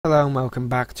Hello and welcome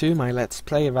back to my Let's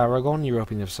Play of Aragon,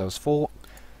 European of South 4.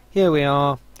 Here we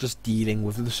are, just dealing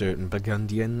with the certain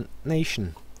Burgundian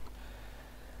nation.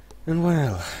 And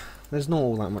well, there's not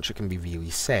all that much that can be really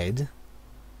said.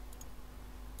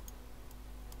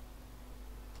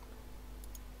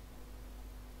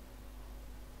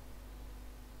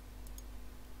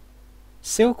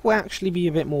 Silk will actually be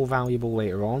a bit more valuable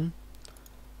later on.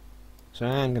 So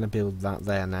I am going to build that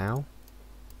there now.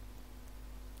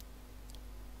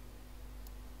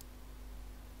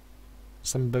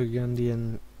 Some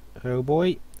Burgundian... oh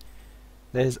boy.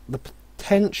 There's the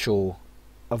potential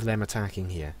of them attacking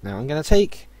here. Now I'm going to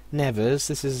take Nevers.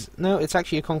 This is... no, it's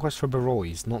actually a conquest for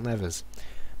Barois, not Nevers.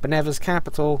 But Nevers'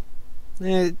 capital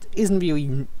it isn't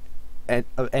really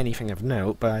anything of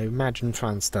note, but I imagine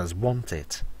France does want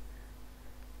it.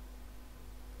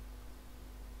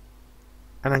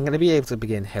 And I'm going to be able to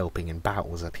begin helping in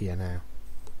battles up here now.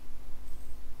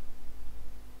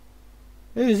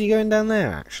 Oh, is he going down there,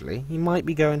 actually? He might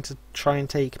be going to try and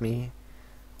take me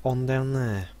on down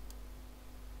there.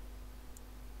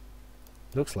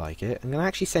 Looks like it. I'm going to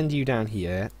actually send you down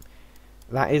here.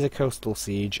 That is a coastal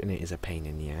siege, and it is a pain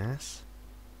in the ass.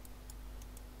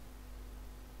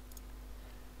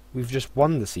 We've just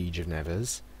won the Siege of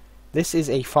Nevers. This is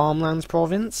a farmlands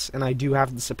province, and I do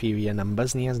have the superior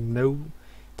numbers, and he has no...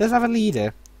 does have a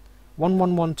leader.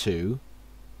 1112.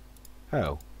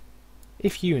 Oh.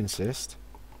 If you insist.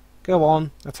 Go on,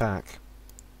 attack.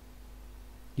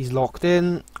 He's locked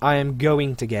in. I am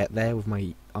going to get there with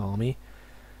my army.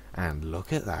 And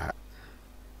look at that.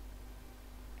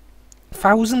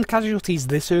 1,000 casualties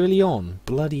this early on.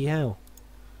 Bloody hell.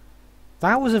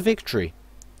 That was a victory.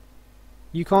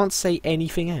 You can't say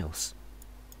anything else.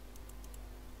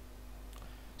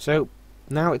 So,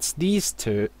 now it's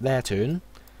their turn.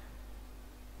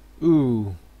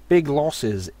 Ooh, big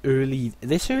losses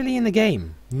this early in the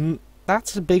game.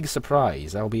 That's a big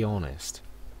surprise, I'll be honest.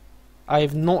 I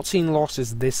have not seen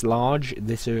losses this large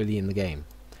this early in the game.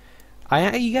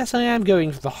 I guess I am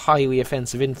going for the highly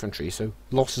offensive infantry, so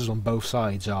losses on both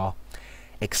sides are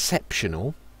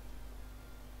exceptional.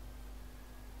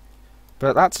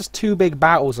 But that's just two big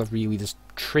battles I've really just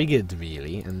triggered,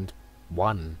 really, and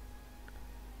won.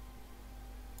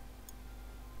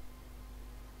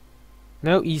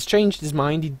 No, he's changed his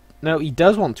mind. No, he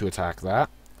does want to attack that.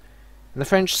 And the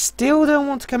French still don't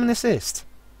want to come and assist.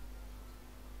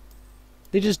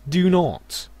 They just do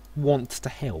not want to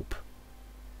help.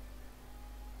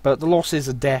 But the losses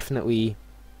are definitely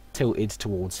tilted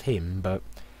towards him, but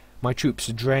my troops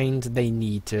are drained. They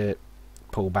need to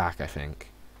pull back, I think.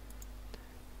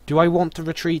 Do I want to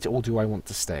retreat or do I want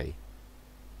to stay?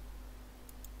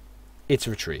 It's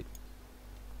retreat.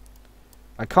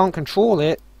 I can't control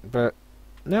it, but...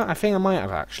 no, I think I might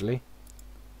have actually.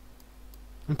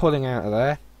 I'm pulling out of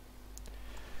there.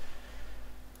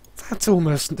 That's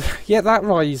almost... yeah, that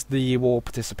raised the war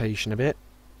participation a bit.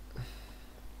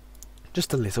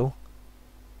 Just a little.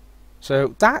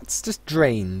 So, that's just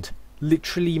drained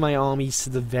literally my armies to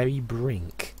the very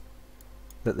brink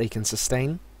that they can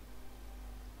sustain.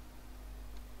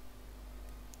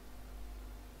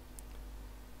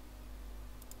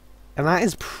 And that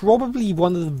is probably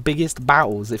one of the biggest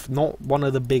battles, if not one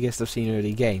of the biggest I've seen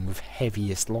early game, with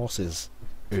heaviest losses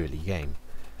early game.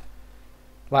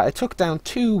 Like, I took down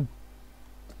two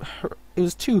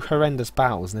horrendous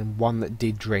battles, and then one that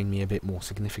did drain me a bit more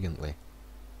significantly.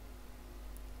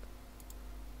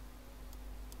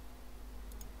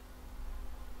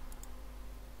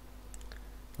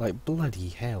 Like, bloody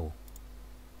hell.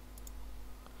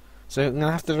 So I'm going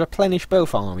to have to replenish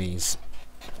both armies,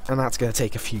 and that's going to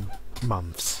take a few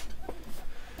months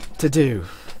to do.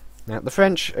 Now, the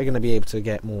French are going to be able to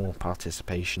get more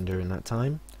participation during that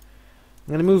time. I'm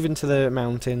going to move into the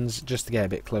mountains just to get a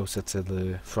bit closer to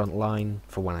the front line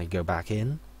for when I go back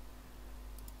in.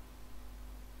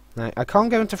 Now, I can't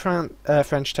go into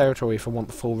French territory if I want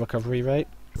the full recovery rate.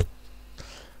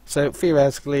 So,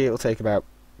 theoretically, it'll take about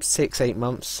 6-8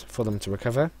 months for them to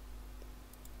recover.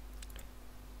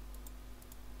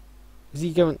 Is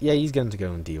he going? Yeah, he's going to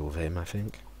go and deal with him, I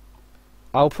think.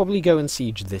 I'll probably go and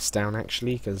siege this down,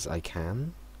 actually, because I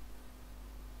can.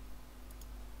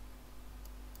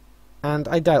 And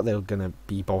I doubt they're going to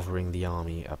be bothering the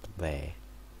army up there.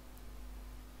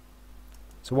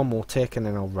 So one more tick, and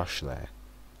then I'll rush there.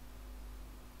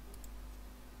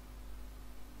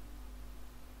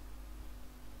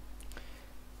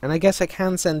 And I guess I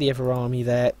can send the other army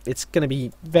there. It's going to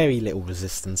be very little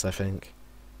resistance, I think.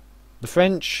 The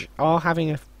French are having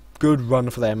a good run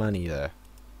for their money there.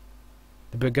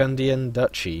 The Burgundian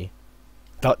duchy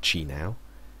now,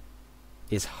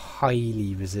 is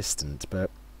highly resistant,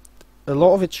 but a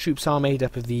lot of its troops are made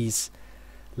up of these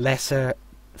lesser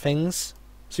things.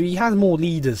 So he has more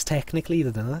leaders technically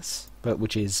than us, but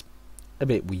which is a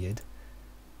bit weird.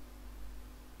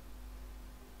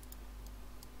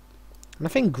 And I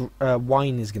think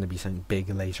wine is going to be something big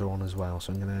later on as well,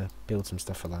 so I'm going to build some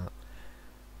stuff for that.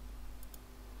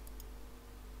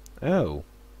 Oh,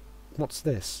 what's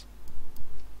this?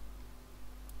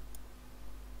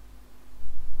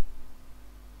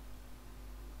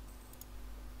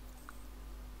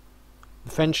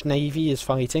 The French Navy is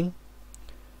fighting.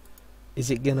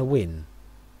 Is it going to win?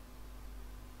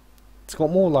 It's got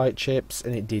more light ships,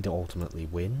 and it did ultimately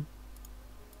win.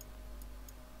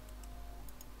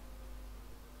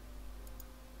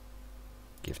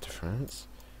 Give to France.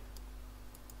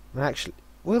 Actually,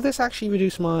 will this actually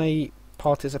reduce my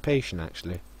participation,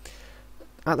 actually?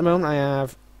 At the moment I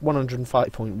have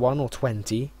 105.1 or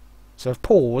 20, so I've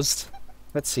paused.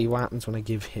 Let's see what happens when I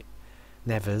give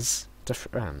Nevers to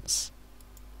France.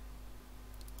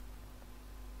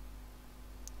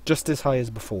 Just as high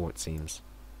as before, it seems.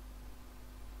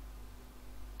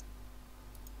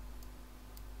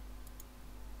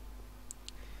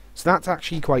 So that's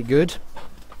actually quite good.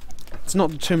 It's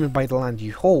not determined by the land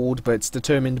you hold, but it's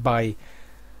determined by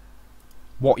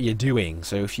what you're doing.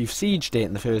 So if you've sieged it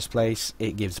in the first place,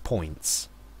 it gives points.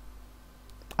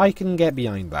 I can get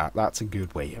behind that. That's a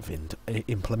good way of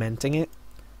implementing it.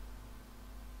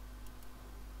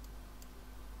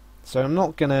 So I'm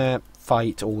not going to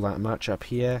fight all that much up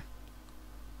here.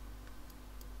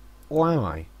 Or am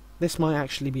I? This might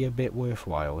actually be a bit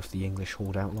worthwhile if the English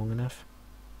hold out long enough.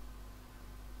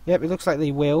 Yep, it looks like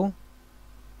they will.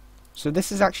 So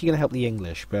this is actually going to help the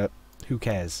English, but who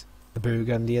cares? The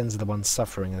Burgundians are the ones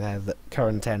suffering, and they're the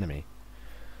current enemy.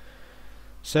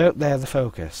 So they're the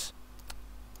focus.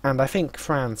 And I think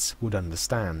France would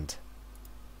understand.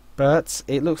 But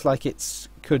it looks like it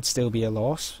could still be a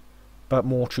loss. But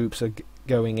more troops are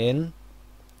going in.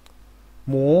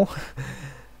 More.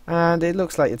 And it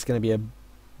looks like it's going to be a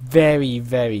very,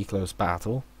 very close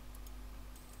battle.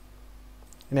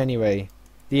 And anyway,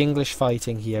 the English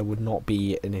fighting here would not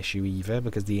be an issue either,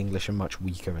 because the English are much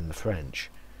weaker than the French.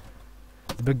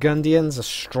 The Burgundians are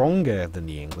stronger than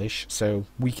the English, so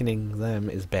weakening them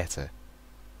is better.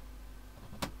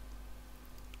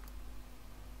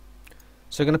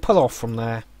 So we're going to pull off from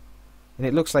there, and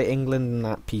it looks like England and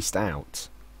that pieced out.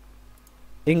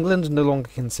 England no longer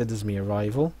considers me a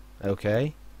rival.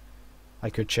 Okay. I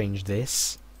could change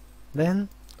this. Then.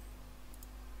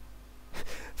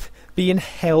 Being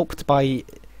helped by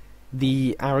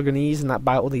the Aragonese in that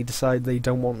battle, they decide they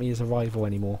don't want me as a rival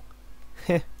anymore.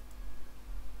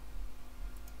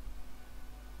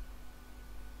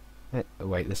 Oh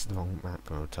wait, this is the wrong map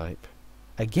mode type.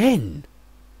 Again?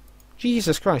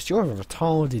 Jesus Christ, you're a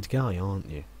retarded guy, aren't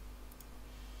you?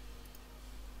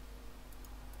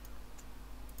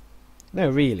 No,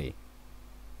 really.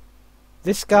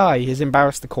 This guy has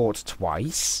embarrassed the court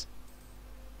twice?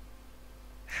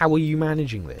 How are you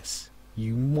managing this?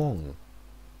 You mong.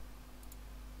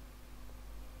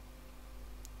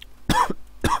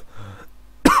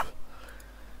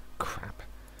 Crap.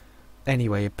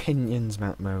 Anyway, opinions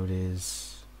map mode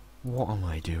is... What am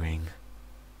I doing?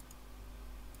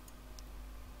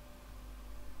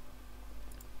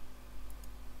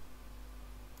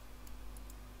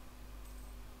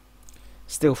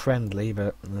 Still friendly,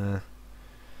 but...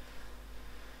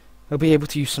 I'll be able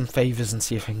to use some favours and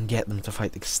see if I can get them to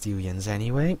fight the Castilians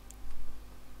anyway.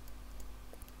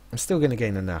 I'm still going to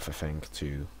gain enough, I think,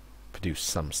 to produce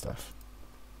some stuff.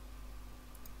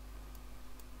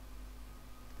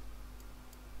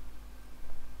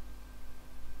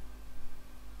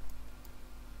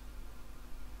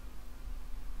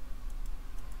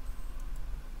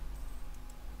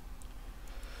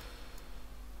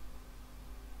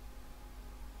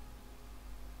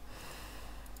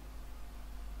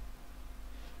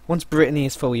 Once Brittany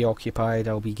is fully occupied,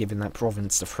 I'll be giving that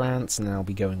province to France, and then I'll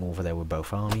be going over there with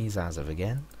both armies, as of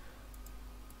again.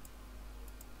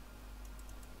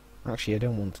 Actually, I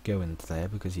don't want to go into there,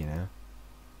 because, you know...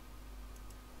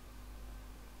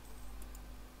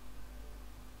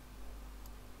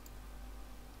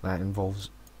 that involves...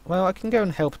 Well, I can go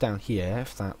and help down here,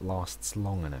 if that lasts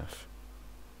long enough.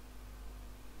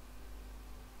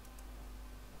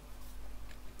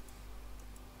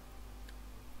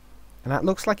 And that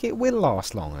looks like it will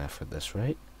last long enough at this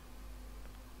rate.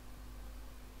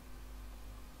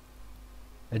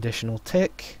 Additional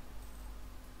tick.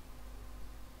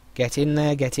 Get in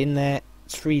there, get in there.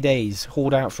 It's 3 days.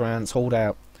 Hold out, France, hold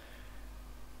out.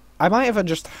 I might have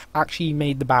just actually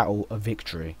made the battle a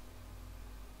victory.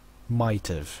 Might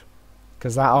have.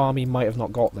 Because that army might have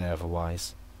not got there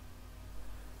otherwise.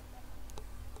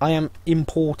 I am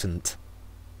important.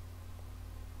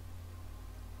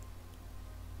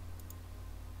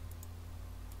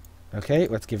 Okay,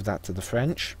 let's give that to the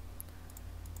French.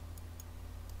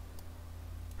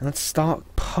 And let's start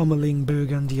pummeling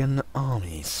Burgundian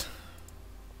armies.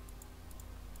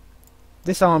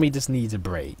 This army just needs a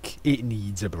break. It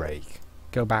needs a break.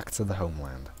 Go back to the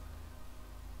homeland.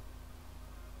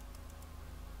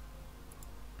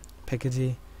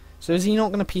 Picardy. So is he not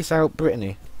going to peace out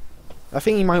Brittany? I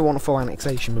think he might want full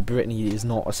annexation, but Brittany is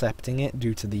not accepting it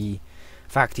due to the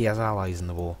fact he has allies in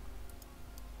the war.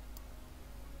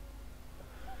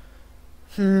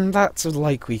 That's a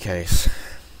likely case.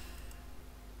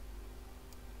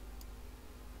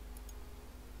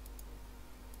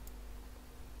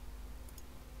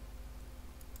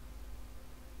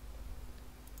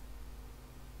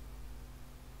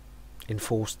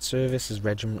 Enforced service as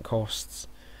regiment costs.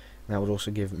 That would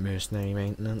also give mercenary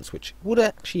maintenance, which would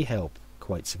actually help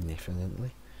quite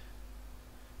significantly.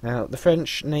 Now, the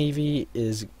French Navy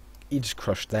is... he just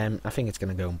crushed them. I think it's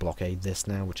going to go and blockade this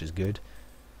now, which is good.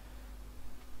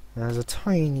 There's a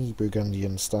tiny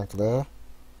Burgundian stack there.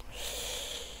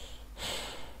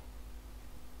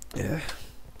 Yeah.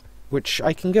 Which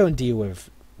I can go and deal with.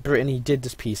 Brittany did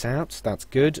just peace out. That's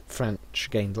good. French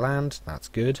gained land. That's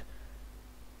good.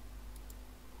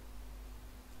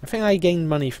 I think I gained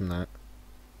money from that.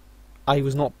 I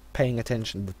was not paying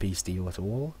attention to the peace deal at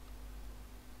all.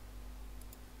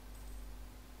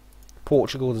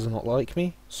 Portugal does not like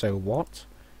me, so what?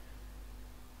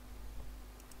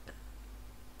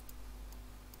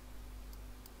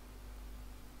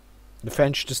 The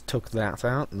French just took that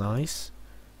out, nice.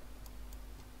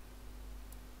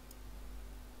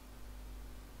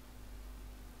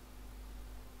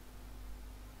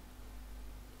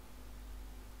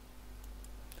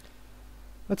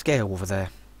 Let's get over there.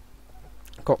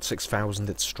 Got 6,000,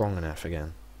 it's strong enough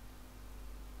again.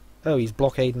 Oh, he's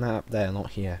blockading that up there,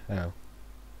 not here. Oh.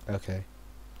 Okay.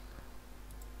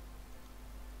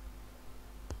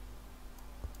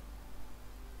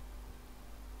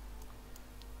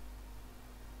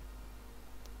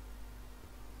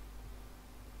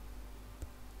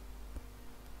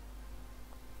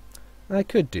 I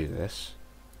could do this.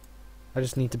 I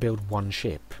just need to build one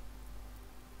ship.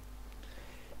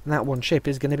 And that one ship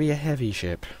is going to be a heavy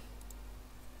ship.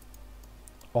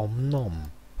 Om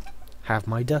nom. Have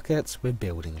my ducats, we're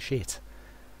building shit.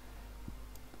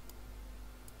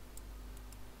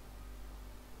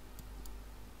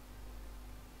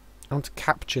 I want to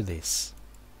capture this.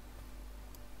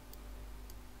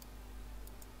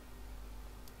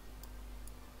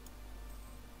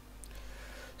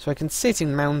 So I can sit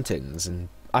in mountains and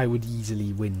I would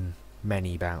easily win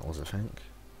many battles, I think.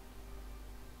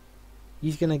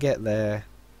 He's going to get there,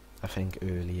 I think,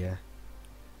 earlier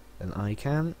than I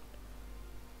can.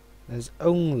 There's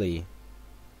only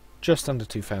just under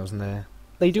 2,000 there.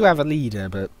 They do have a leader,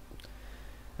 but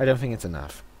I don't think it's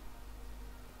enough.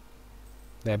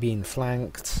 They're being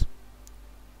flanked.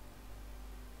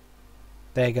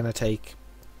 They're going to take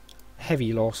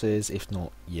heavy losses, if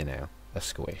not, you know, a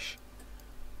squish.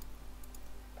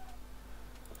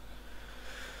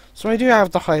 So I do have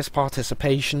the highest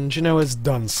participation. Genoa's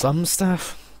done some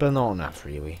stuff, but not enough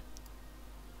really.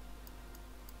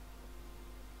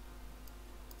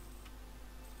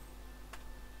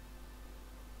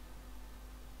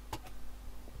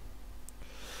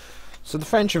 So the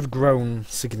French have grown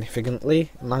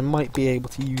significantly, and I might be able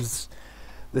to use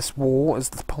this war as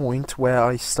the point where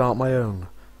I start my own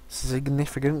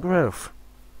significant growth.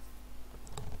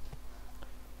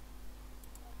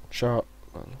 Sharp.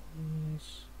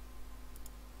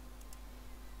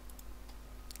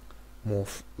 More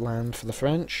land for the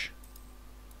French.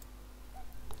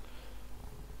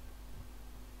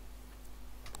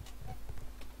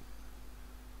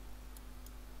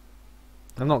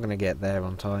 I'm not going to get there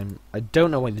on time. I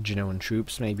don't know why the Genoan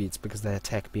troops, maybe it's because they're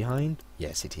tech behind.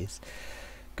 Yes, it is.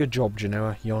 Good job,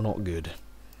 Genoa. You're not good.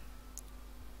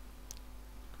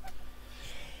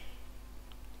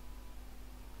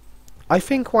 I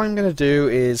think what I'm going to do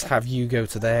is have you go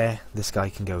to there. This guy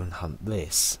can go and hunt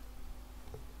this.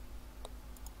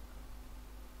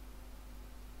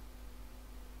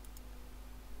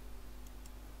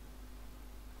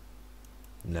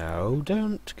 No,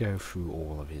 don't go through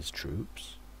all of his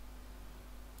troops.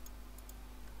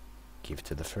 Give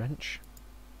to the French.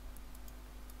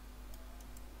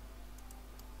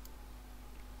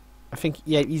 I think,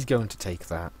 yeah, he's going to take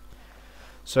that.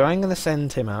 So I'm going to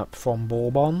send him up from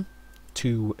Bourbon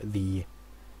to the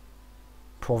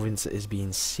province that is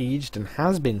being sieged and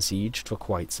has been sieged for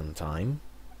quite some time.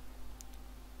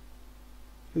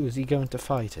 Who is he going to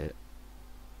fight it?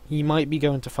 He might be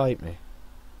going to fight me.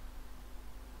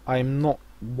 I'm not...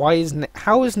 Why is...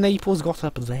 How has Naples got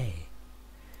up there?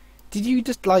 Did you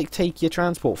just, like, take your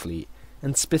transport fleet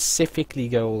and specifically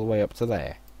go all the way up to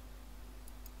there?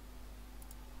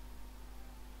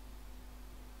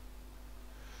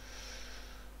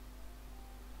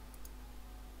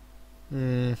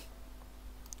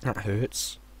 That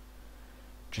hurts.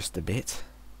 Just a bit.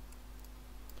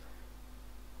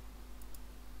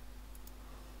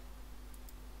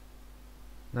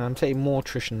 Now, I'm taking more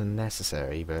attrition than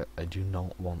necessary, but I do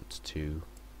not want to.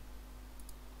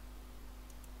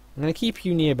 I'm going to keep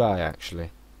you nearby,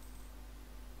 actually.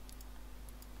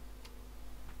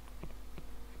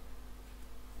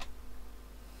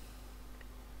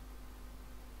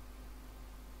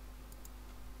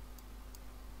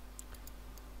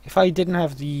 If I didn't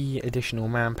have the additional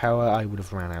manpower, I would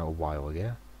have ran out a while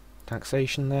ago.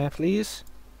 Taxation there, please.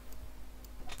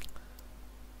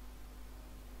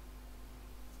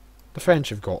 The French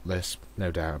have got this,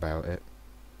 no doubt about it.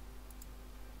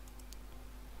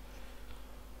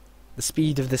 The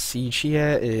speed of the siege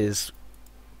here is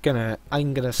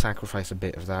I'm gonna sacrifice a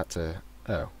bit of that to...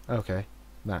 Oh, okay.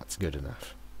 That's good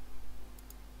enough.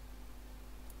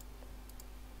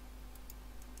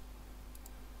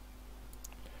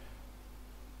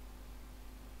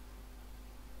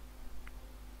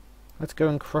 Let's go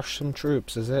and crush some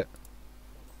troops, is it?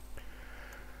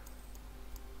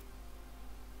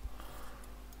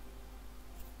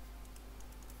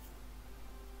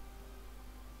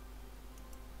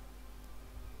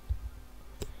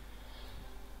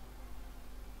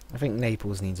 I think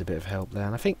Naples needs a bit of help there,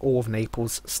 and I think all of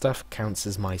Naples' stuff counts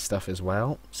as my stuff as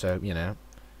well, so, you know,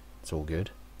 it's all good.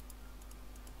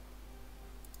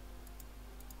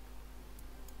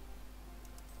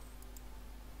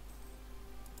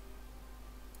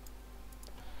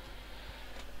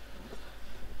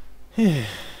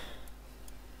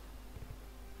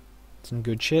 Some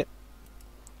good shit.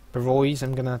 Beroys,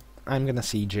 I'm gonna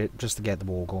siege it just to get the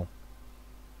war goal.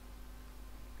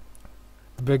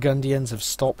 The Burgundians have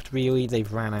stopped, really.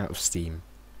 They've ran out of steam.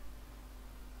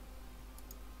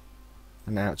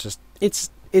 And now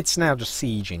it's now just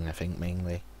sieging, I think,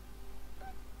 mainly.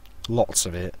 Lots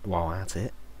of it while at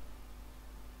it.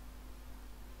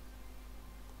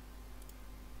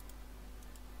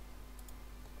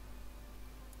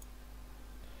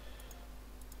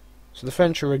 So the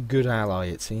French are a good ally,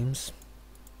 it seems.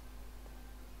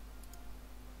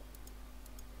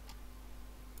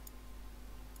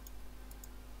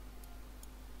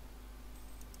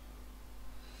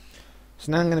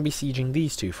 So now I'm going to be sieging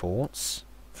these two forts.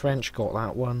 French got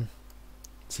that one.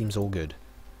 Seems all good.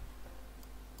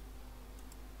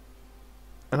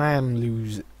 And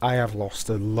I have lost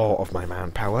a lot of my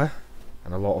manpower.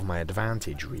 And a lot of my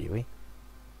advantage, really.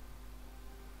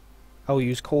 I'll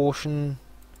use caution.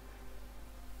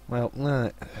 Well,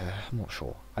 I'm not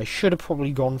sure. I should have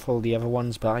probably gone for the other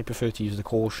ones, but I prefer to use the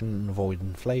caution and avoid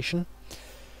inflation.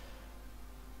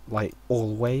 Like,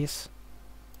 always.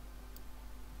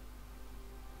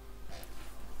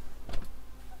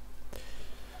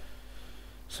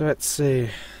 So let's see.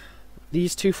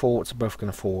 These two forts are both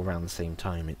going to fall around the same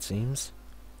time, it seems.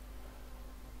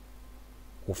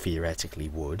 Or theoretically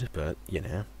would, but, you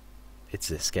know, it's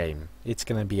this game. It's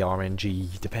going to be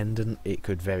RNG dependent. It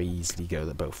could very easily go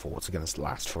that both forts are going to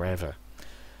last forever.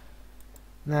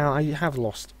 Now, I have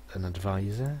lost an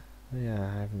advisor. Yeah,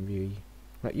 I haven't really...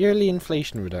 Right, yearly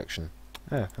inflation reduction.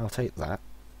 Oh, I'll take that.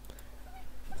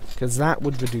 Because that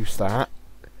would reduce that.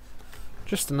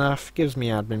 Just enough, gives me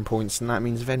admin points, and that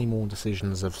means if any more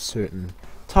decisions of certain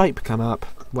type come up,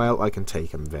 well, I can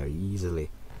take them very easily.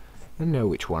 And know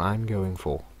which one I'm going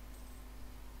for.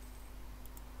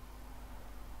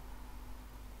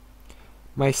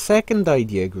 My second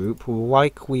idea group will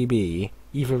likely be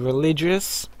either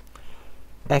religious,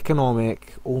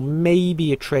 economic, or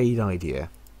maybe a trade idea.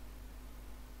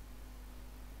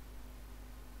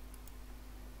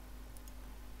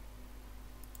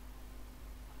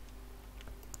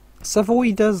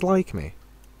 Savoy does like me.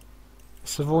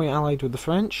 Savoy allied with the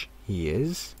French? He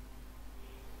is.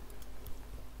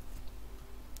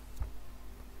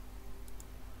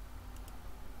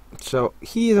 So,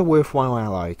 he is a worthwhile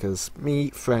ally, because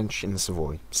me, French, and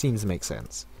Savoy seems to make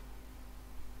sense.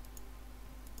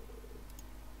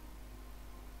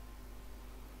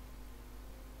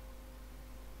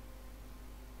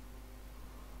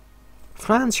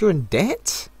 France, you're in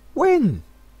debt? When?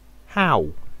 How?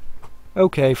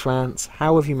 Okay, France,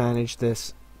 how have you managed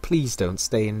this? Please don't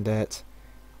stay in debt.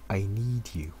 I need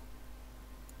you.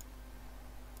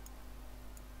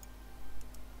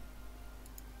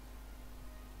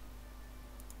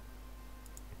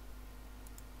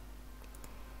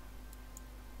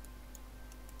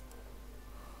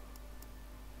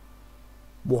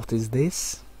 What is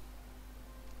this?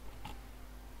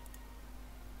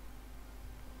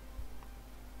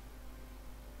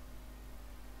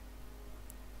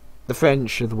 The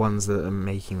French are the ones that are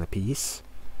making the peace.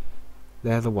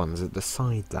 They're the ones that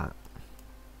decide that.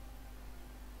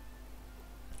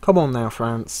 Come on now,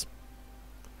 France.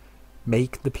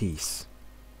 Make the peace.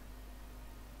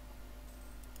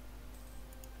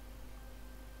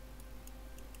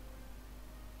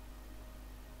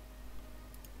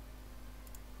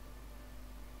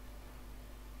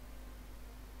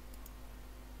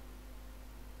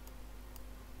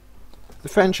 The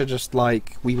French are just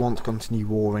like, we want to continue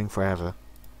warring forever.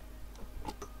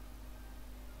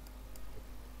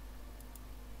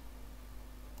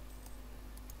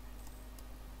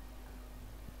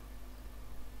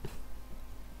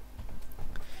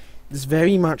 This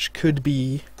very much could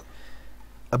be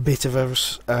a bit of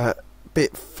a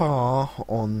bit far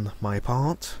on my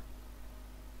part.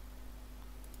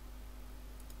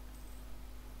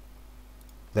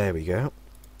 There we go.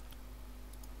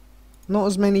 Not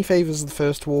as many favours as the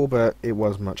first war, but it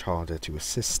was much harder to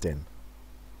assist in.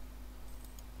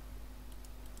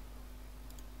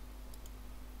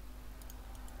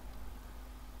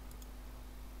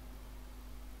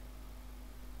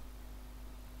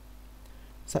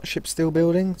 Is that ship still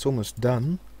building? It's almost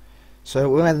done. So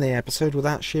we'll end the episode with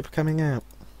that ship coming out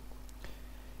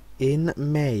in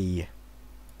May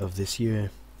of this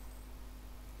year.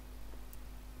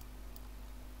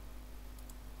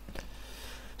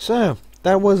 So,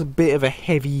 that was a bit of a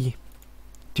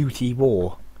heavy-duty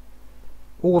war.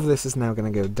 All of this is now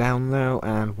going to go down, though,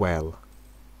 and, well,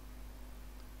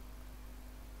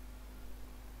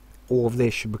 all of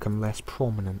this should become less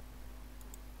prominent.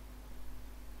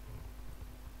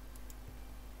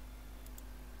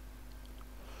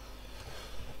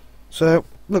 So,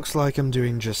 looks like I'm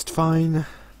doing just fine.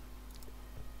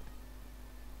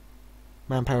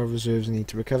 Manpower reserves need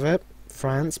to recover.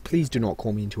 France, please do not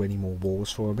call me into any more wars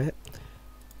for a bit.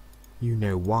 You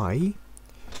know why.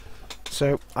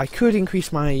 So, I could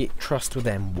increase my trust with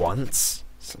them once,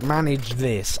 manage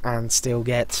this, and still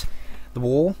get the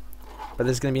war. But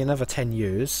there's going to be another 10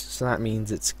 years, so that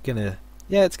means it's going to...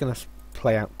 yeah, it's going to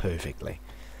play out perfectly.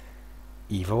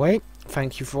 Either way,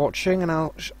 thank you for watching,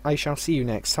 and I shall see you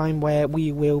next time, where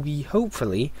we will be,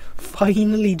 hopefully,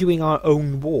 finally doing our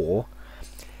own war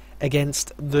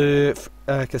against the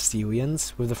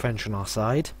Castilians, with the French on our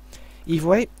side. Either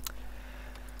way,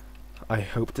 I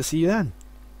hope to see you then.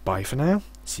 Bye for now.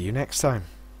 See you next time.